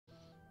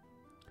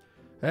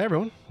Hey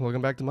everyone,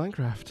 welcome back to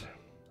Minecraft.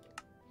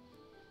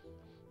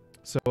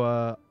 So,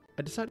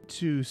 I decided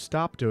to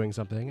stop doing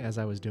something as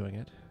I was doing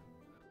it.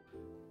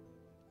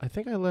 I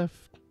think I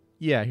left...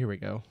 Yeah, here we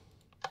go.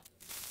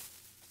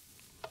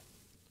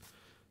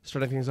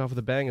 Starting things off with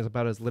a bang is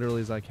about as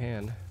literally as I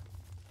can.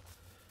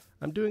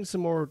 I'm doing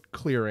some more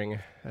clearing,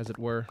 as it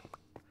were.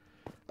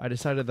 I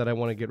decided that I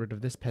want to get rid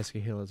of this pesky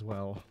hill as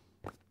well.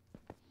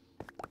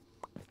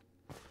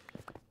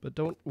 But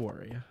don't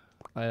worry.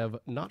 I have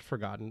not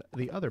forgotten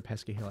the other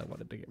pesky hill I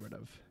wanted to get rid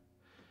of.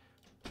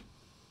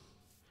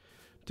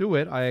 To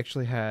it, I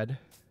actually had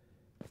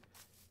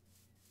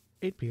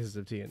 8 pieces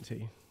of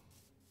TNT.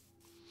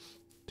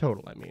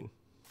 Total, I mean.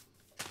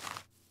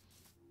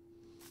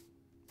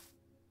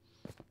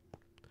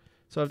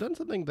 So I've done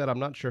something that I'm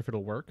not sure if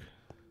it'll work.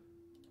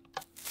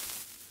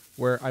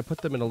 Where I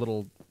put them in a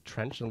little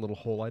trench, in a little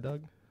hole I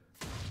dug.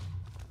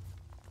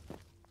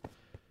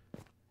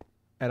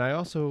 And I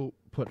also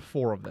put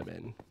 4 of them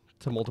in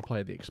to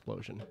multiply the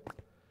explosion.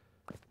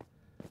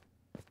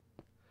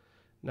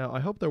 Now, I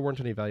hope there weren't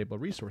any valuable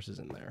resources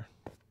in there.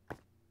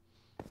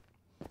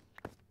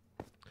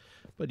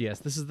 But yes,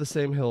 this is the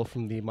same hill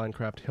from the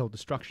Minecraft hill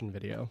destruction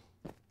video.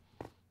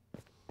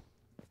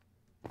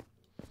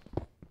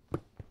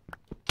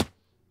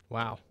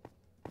 Wow.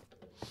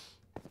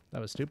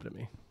 That was stupid of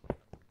me.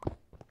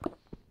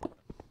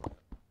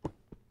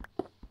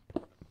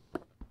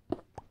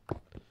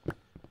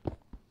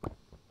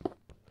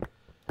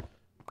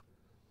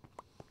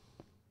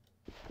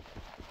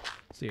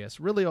 So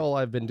yes, really all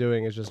I've been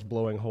doing is just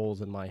blowing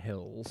holes in my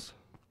hills,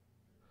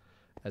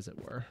 as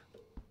it were.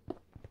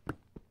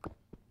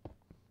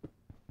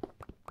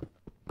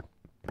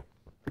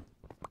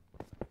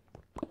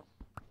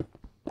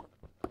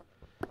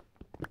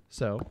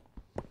 So,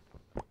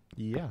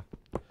 yeah.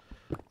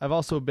 I've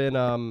also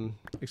been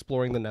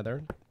exploring the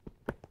Nether.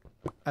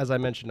 As I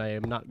mentioned, I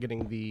am not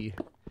getting the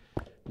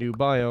new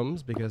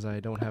biomes because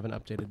I don't have an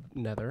updated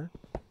Nether.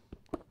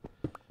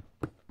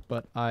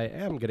 But I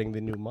am getting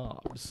the new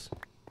mobs,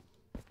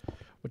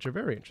 which are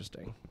very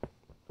interesting.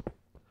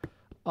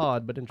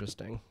 Odd, but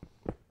interesting.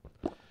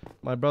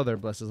 My brother,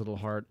 bless his little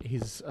heart,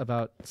 he's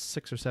about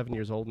 6 or 7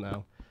 years old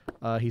now.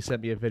 He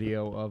sent me a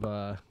video of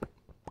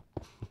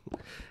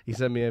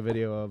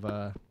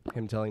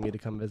him telling me to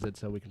come visit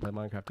so we can play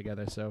Minecraft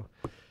together. So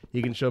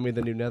he can show me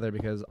the new Nether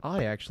because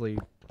I actually,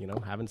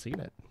 haven't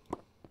seen it,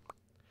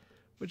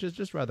 which is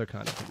just rather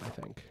kind of him, I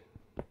think.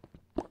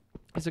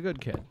 He's a good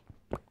kid,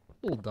 a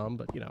little dumb,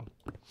 but he's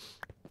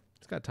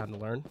got time to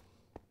learn.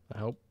 I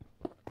hope.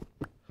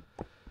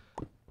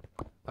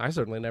 I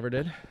certainly never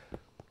did.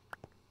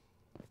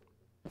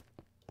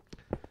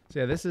 So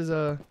yeah, this is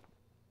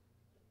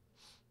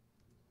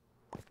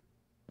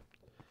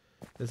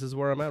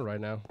where I'm at right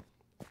now.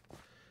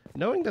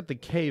 Knowing that the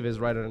cave is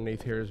right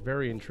underneath here is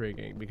very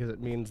intriguing because it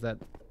means that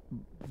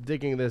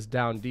digging this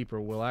down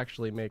deeper will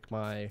actually make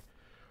my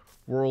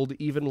world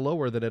even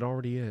lower than it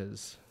already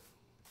is.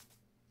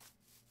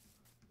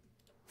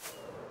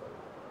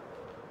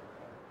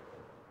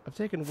 I've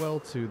taken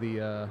well to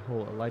the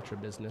whole elytra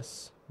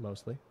business,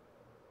 mostly.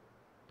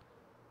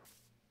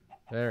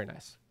 Very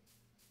nice.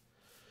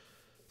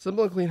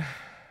 Simple and clean.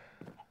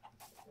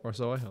 Or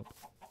so I hope.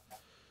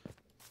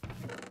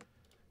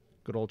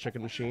 Good old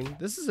chicken machine.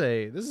 This is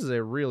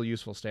a real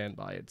useful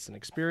standby. It's an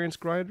experience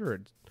grinder.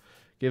 It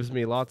gives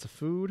me lots of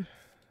food.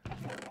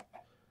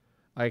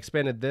 I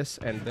expanded this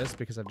and this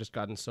because I've just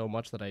gotten so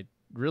much that I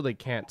really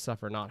can't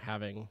suffer not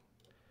having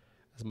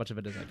as much of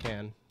it as I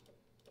can.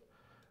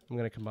 I'm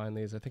going to combine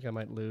these. I think I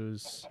might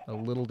lose a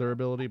little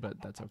durability,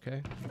 but that's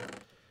okay.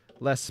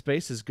 Less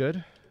space is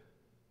good.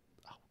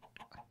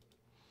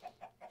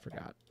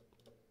 Forgot.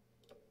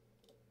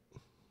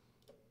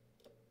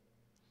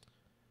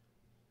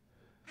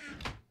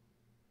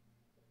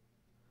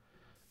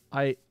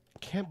 I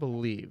can't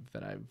believe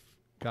that I've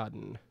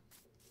gotten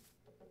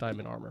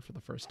diamond armor for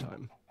the first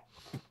time.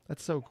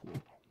 That's so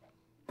cool.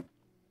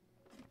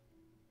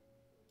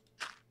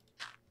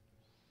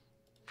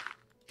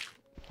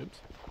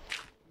 Oops.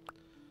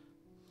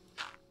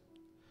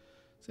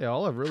 So yeah,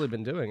 all I've really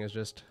been doing is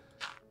just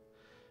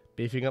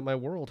beefing up my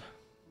world.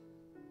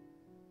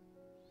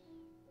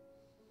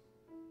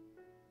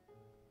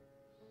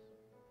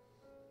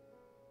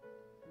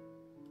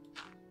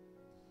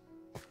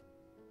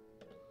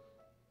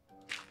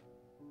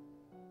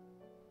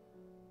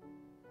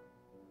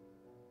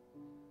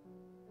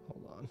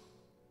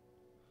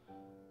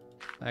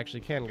 I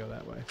actually can go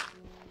that way.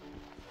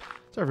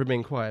 Sorry for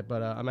being quiet,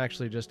 but I'm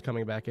actually just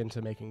coming back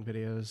into making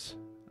videos.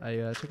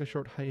 I took a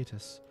short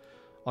hiatus.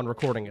 On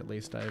recording, at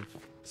least. I've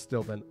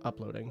still been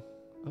uploading.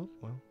 Oh,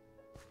 well.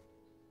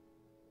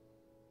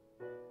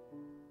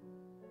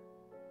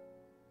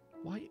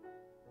 Why?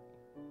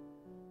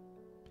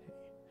 Okay.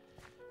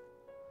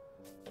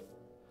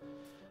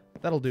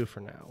 That'll do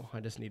for now. I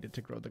just needed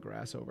to grow the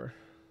grass over.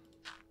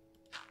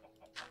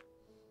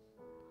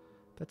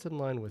 That's in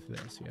line with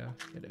this, yeah?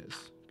 It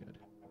is. Good.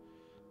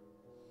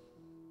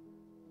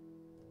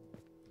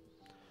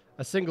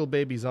 A single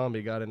baby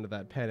zombie got into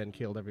that pen and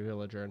killed every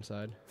villager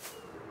inside.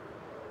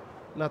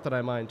 Not that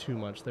I mind too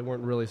much. They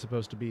weren't really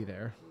supposed to be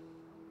there.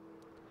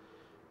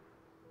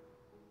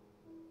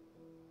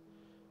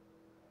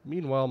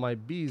 Meanwhile, my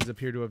bees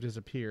appear to have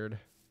disappeared.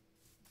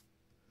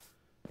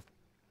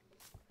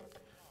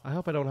 I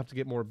hope I don't have to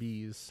get more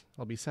bees.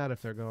 I'll be sad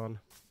if they're gone.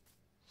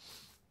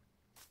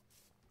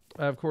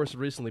 I, of course,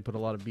 recently put a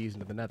lot of bees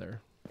into the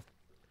nether,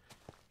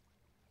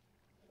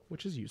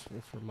 which is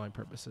useful for my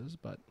purposes,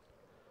 but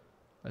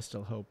I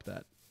still hope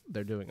that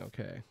they're doing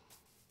okay.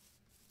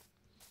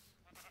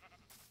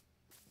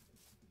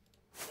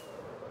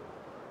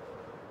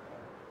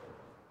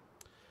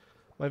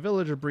 My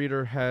villager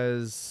breeder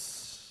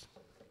has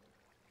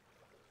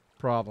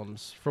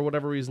problems. For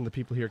whatever reason, the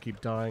people here keep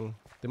dying.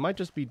 They might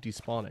just be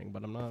despawning,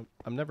 but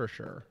I'm never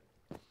sure.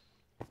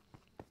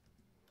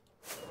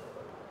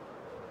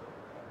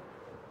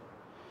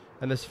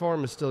 And this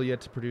farm is still yet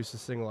to produce a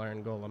single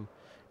iron golem.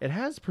 It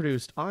has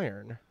produced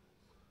iron,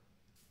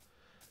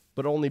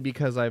 but only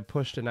because I've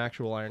pushed an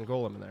actual iron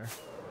golem in there.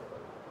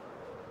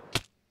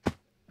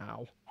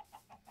 Ow.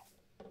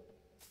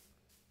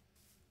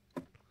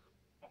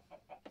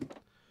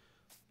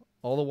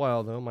 All the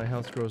while, though, my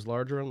house grows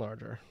larger and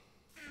larger.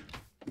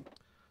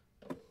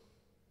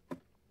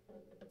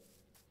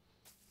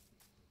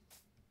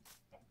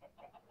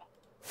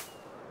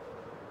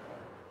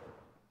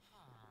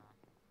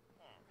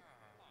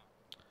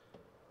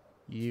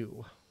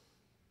 You.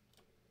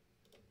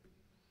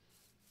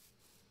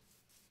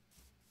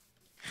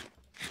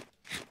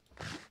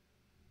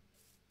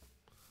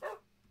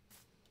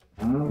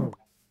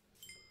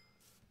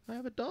 I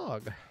have a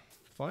dog.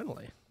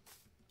 Finally.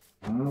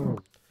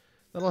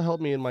 That'll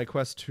help me in my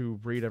quest to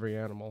breed every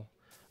animal.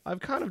 I've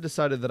kind of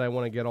decided that I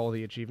want to get all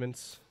the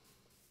achievements.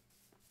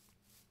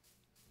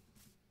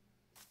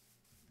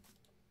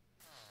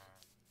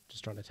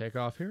 Just trying to take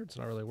off here. It's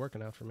not really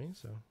working out for me,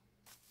 so.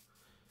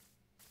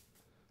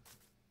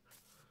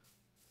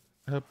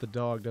 I hope the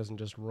dog doesn't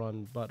just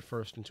run butt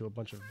first into a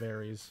bunch of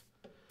berries.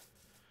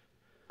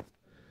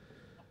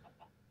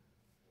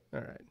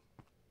 Alright.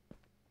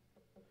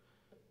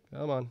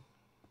 Come on.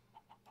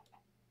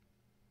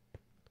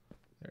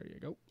 There you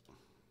go.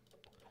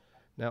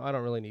 Now, I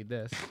don't really need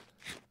this.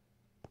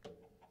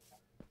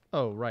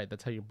 Oh, right.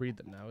 That's how you breed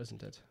them now,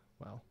 isn't it?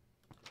 Well,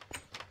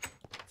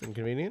 it's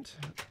inconvenient.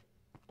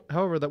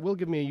 However, that will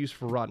give me a use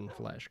for rotten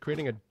flesh.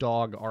 Creating a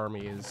dog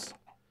army is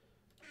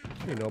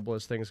pretty noble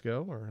as things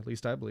go, or at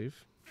least I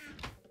believe.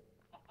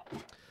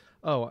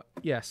 Oh,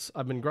 yes.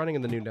 I've been grinding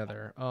in the new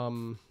nether.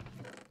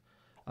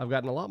 I've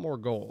gotten a lot more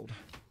gold.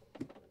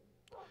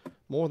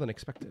 More than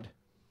expected.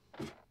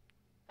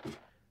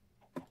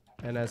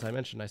 And as I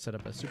mentioned, I set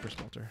up a super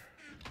smelter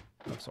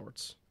of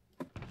sorts.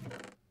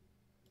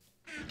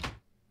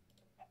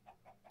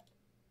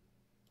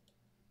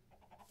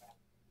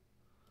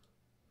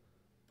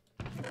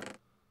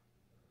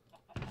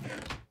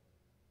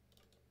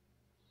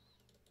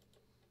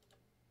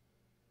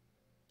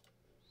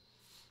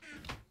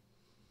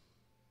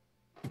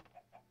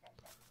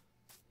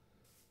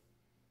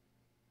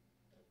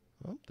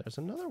 Oh, there's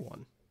another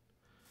one.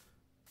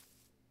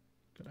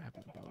 Gotta have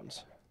my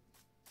bones.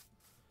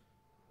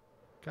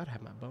 Gotta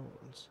have my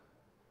bones.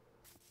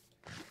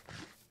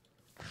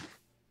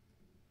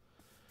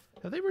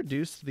 Have they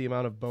reduced the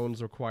amount of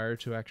bones required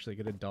to actually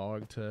get a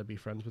dog to be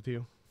friends with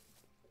you?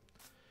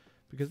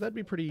 Because that'd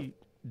be pretty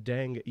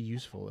dang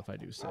useful, if I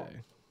do say.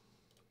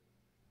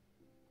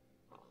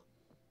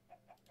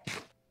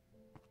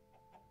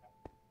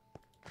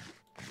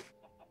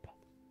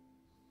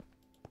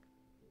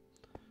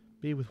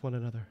 Be with one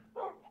another.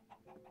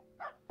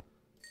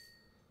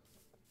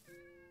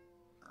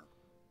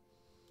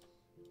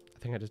 I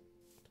think I just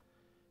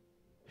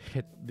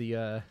hit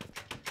the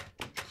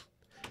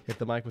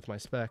mic with my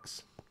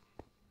specs.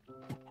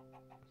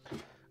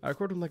 I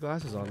record with my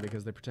glasses on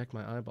because they protect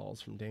my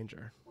eyeballs from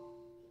danger.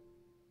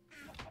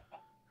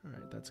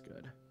 Alright, that's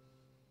good.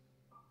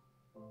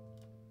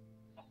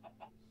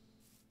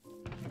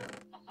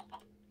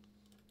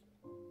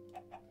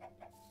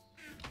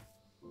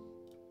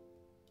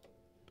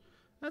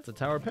 That's a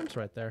tower of pimps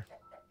right there.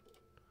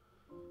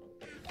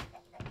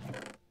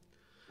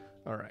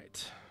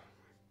 Alright.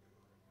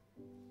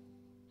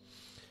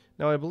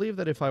 Now, I believe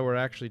that if I were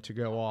actually to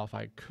go off,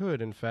 I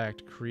could, in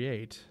fact,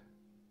 create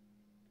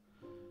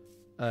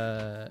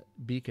a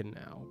beacon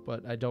now,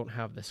 but I don't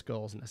have the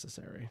skulls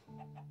necessary.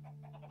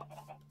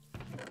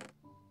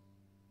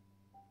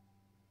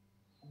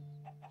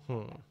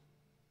 Yeah,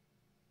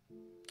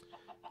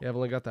 I've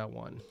only got that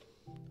one.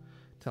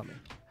 Tell me,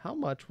 how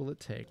much will it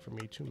take for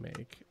me to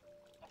make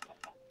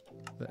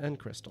the end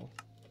crystal?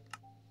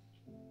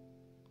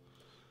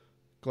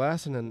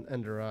 Glass and an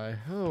ender eye.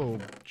 Oh,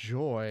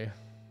 joy.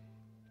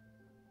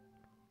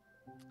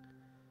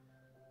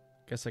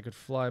 Guess I could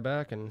fly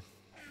back and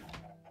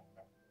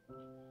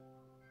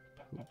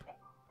poop.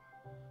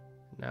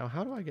 Now,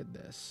 how do I get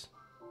this?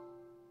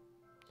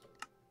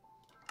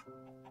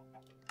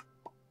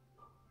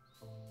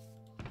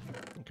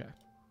 Okay.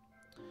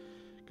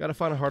 Gotta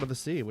find a heart of the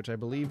sea, which I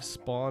believe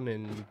spawn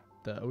in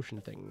the ocean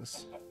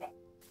things.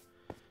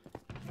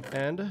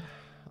 And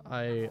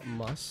I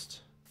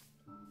must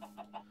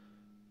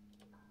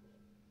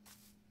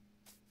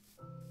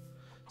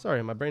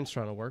Sorry, my brain's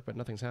trying to work, but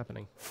nothing's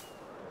happening.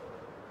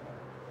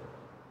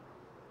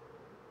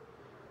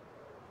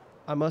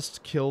 I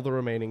must kill the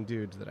remaining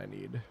dudes that I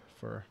need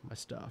for my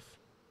stuff.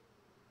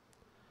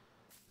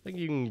 I think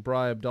you can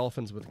bribe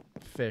dolphins with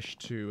fish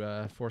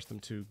to force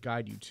them to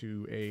guide you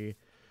to a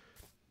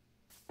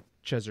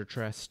treasure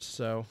chest,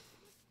 so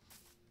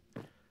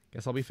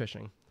guess I'll be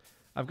fishing.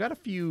 I've got a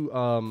few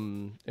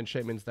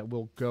enchantments that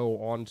will go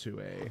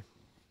onto a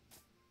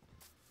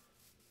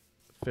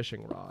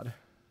fishing rod.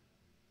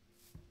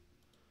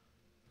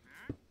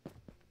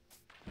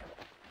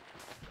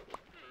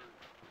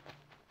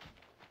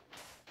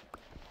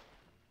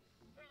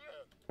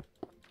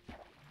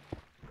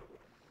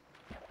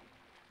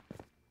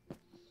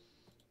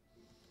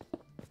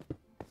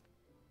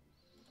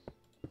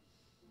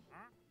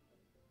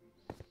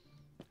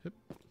 Yep.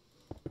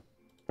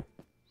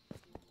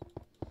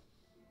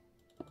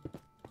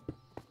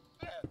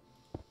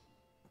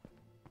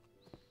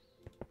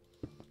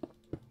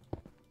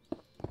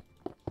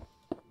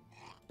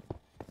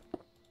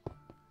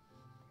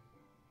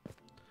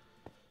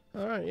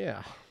 All right,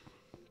 yeah.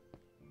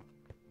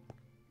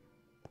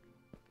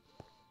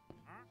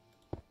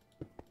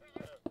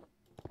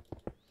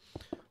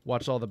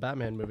 Watched all the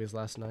Batman movies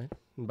last night.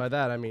 And by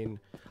that, I mean,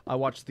 I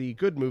watched the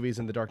good movies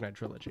in the Dark Knight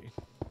trilogy.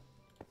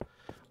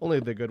 Only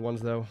the good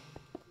ones, though.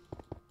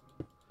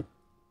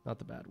 Not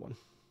the bad one.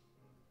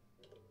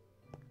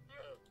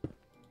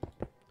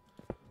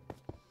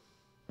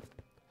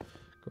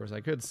 Of course, I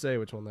could say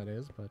which one that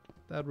is, but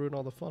that'd ruin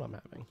all the fun I'm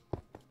having.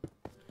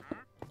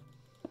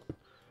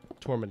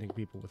 Tormenting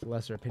people with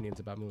lesser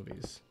opinions about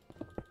movies.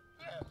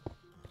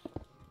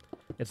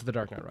 It's The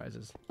Dark Knight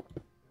Rises.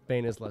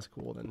 Bane is less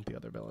cool than the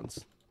other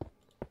villains.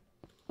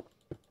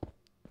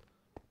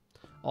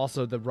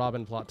 Also, the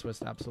Robin plot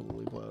twist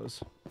absolutely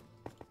blows.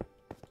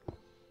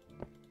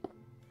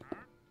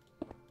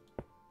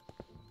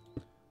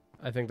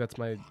 I think that's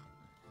my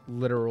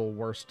literal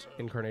worst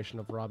incarnation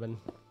of Robin.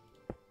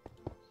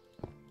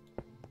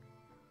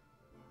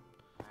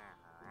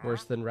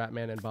 Worse than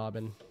Ratman and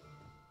Bobbin.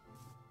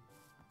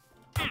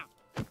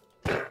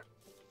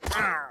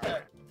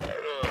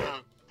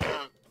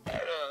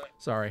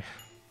 Sorry.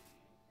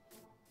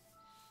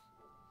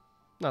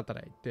 Not that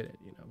I did it,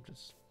 you know,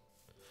 just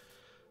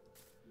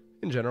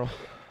in general.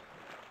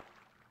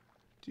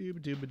 Dooba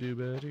dooba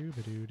dooba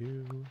dooba doo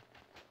doo.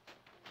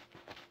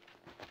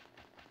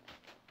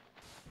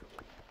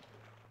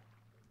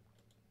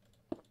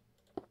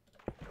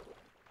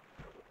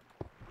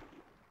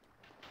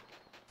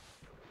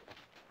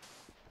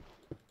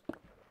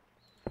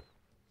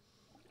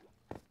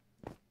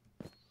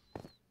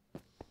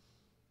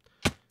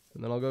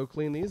 And then I'll go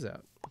clean these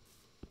out.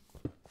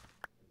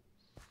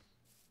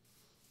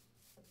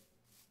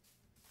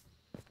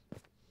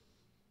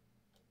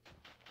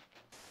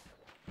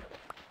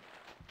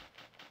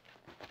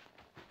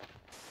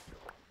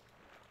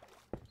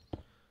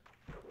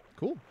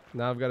 Cool.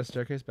 Now I've got a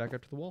staircase back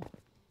up to the wall.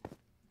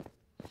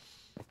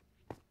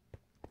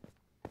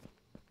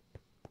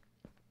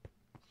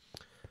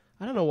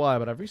 I don't know why,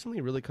 but I've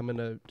recently really come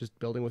into just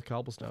building with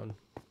cobblestone.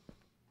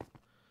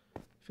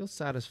 It feels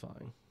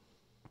satisfying.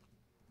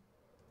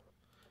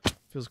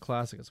 Feels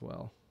classic as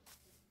well.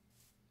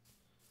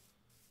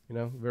 You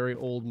know, very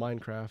old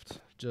Minecraft.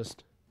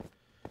 Just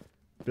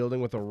building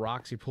with the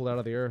rocks you pulled out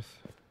of the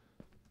earth.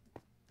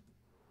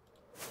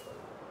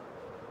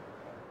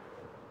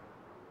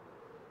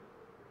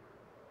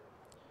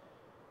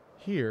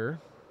 Here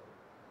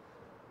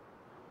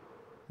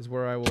is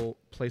where I will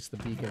place the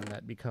beacon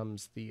that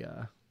becomes the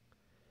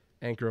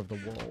anchor of the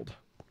world.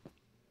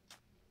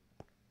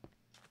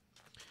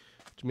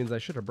 Which means I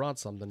should have brought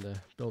something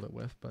to build it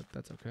with, but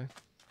that's okay.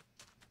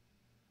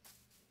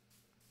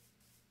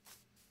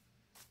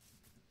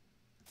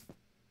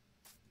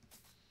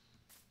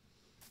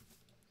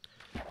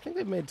 I think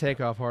they've made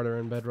takeoff harder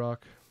in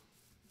Bedrock.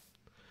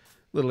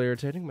 A little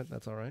irritating, but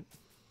that's alright.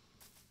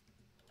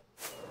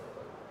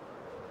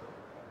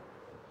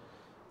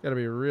 Gotta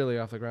be really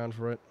off the ground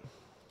for it.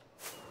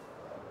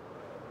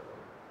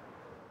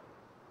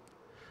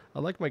 I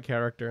like my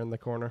character in the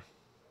corner.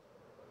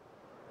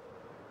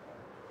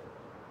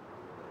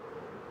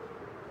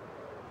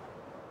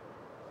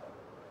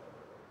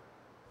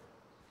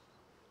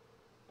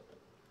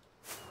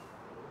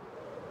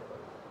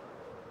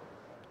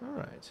 All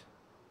right.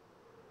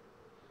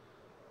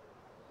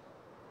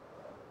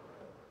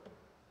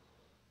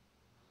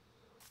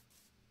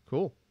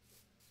 Cool.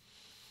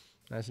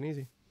 Nice and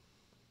easy.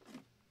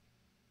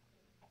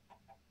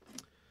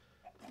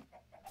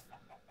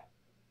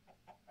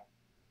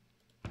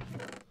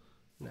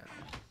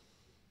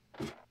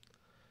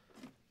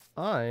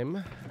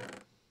 I'm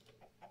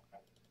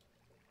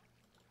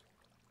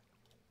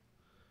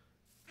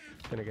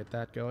gonna get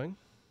that going.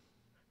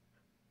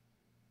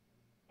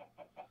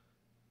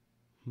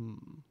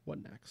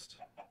 What next?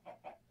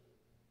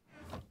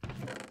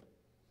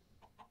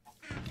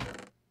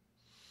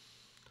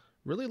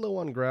 Really low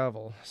on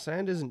gravel.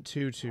 Sand isn't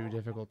too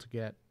difficult to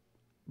get,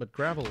 but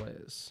gravel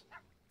is.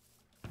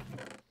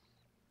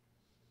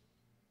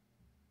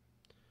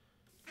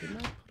 Didn't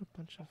I put a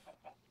bunch of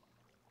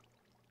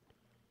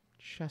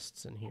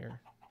chests in here?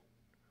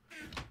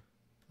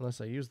 Unless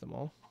I use them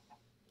all.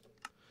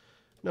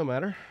 No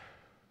matter.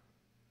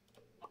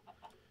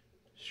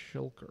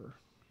 Shulker.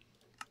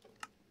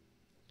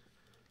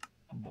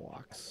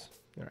 Blocks.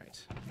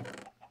 Alright.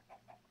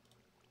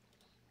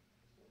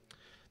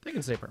 They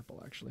can say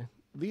purple, actually.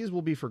 These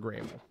will be for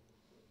gravel.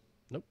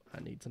 Nope, I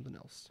need something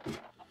else.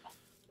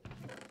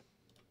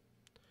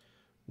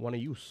 Wanna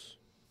use.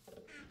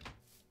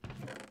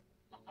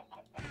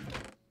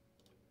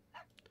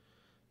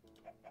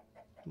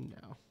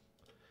 No.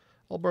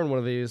 I'll burn one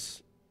of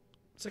these.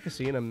 It's like a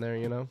seeing them there,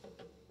 you know?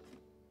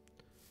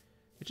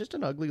 It's just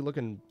an ugly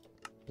looking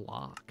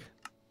block.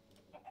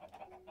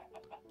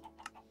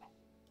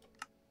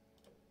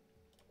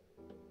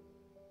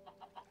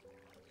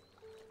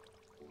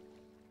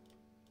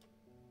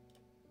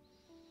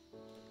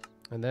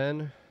 And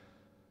then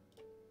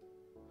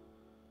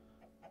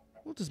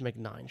we'll just make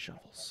 9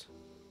 shovels.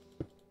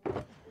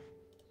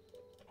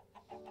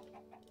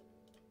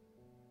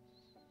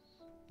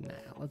 Nah,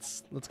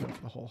 let's go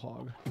for the whole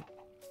hog.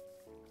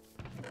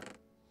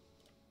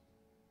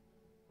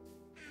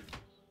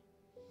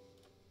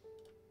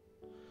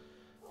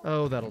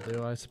 Oh, that'll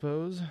do, I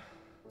suppose.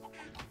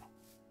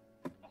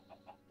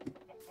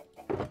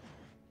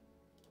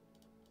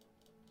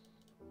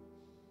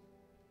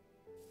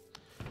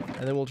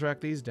 And then we'll track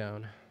these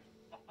down.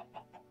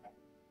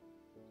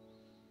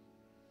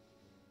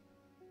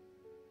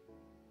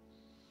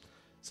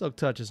 Silk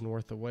Touch isn't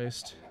worth the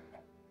waste.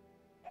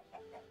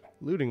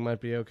 Looting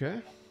might be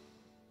okay.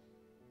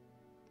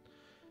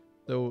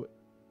 Though,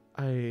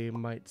 I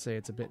might say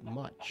it's a bit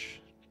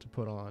much to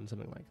put on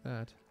something like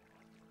that.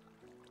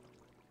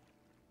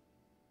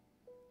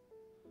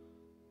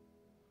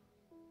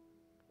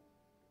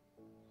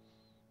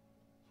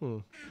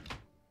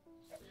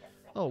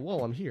 Oh,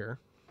 well, I'm here.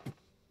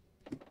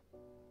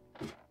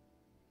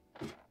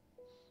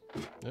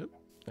 Nope.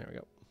 There we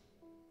go.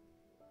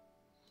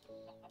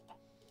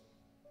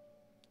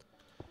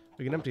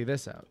 We can empty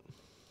this out.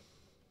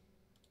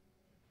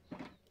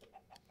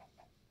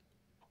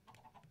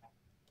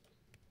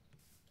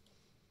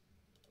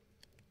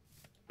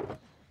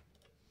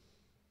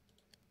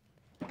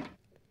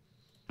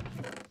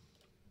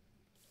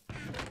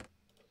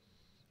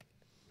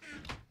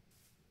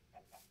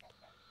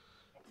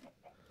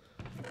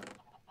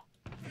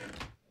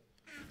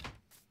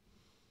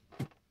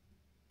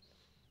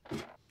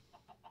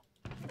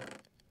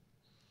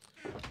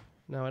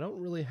 Now, I don't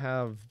really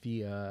have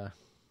the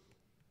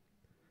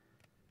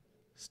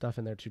stuff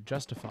in there to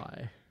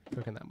justify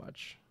cooking that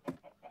much.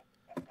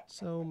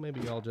 So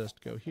maybe I'll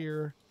just go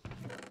here,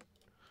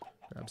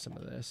 grab some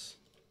of this.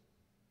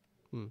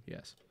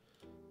 Yes.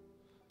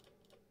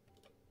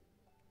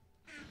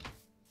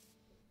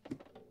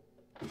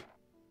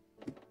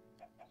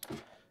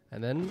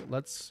 And then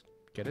let's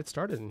get it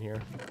started in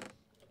here.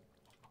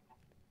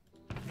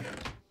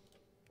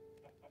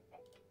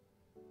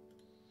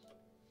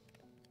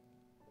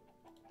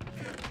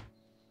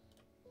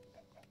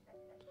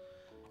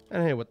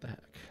 And hey, what the heck?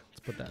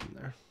 Let's put that in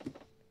there.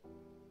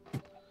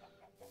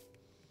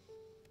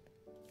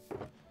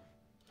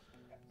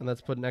 And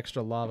let's put an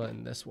extra lava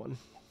in this one.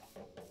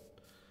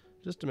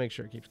 Just to make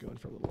sure it keeps going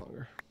for a little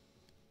longer.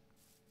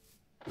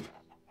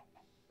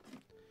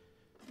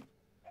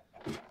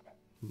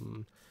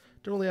 Don't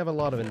really have a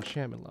lot of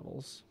enchantment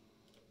levels.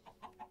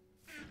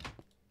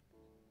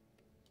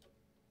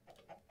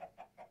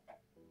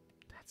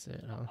 That's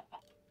it, huh?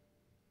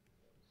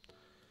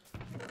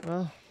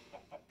 Well,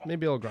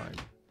 maybe I'll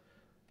grind.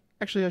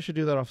 Actually, I should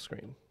do that off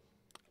screen.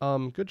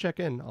 Good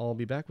check-in. I'll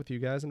be back with you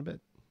guys in a bit.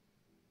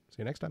 See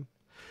you next time.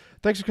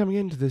 Thanks for coming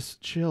into this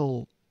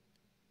chill,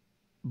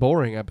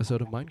 boring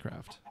episode of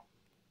Minecraft.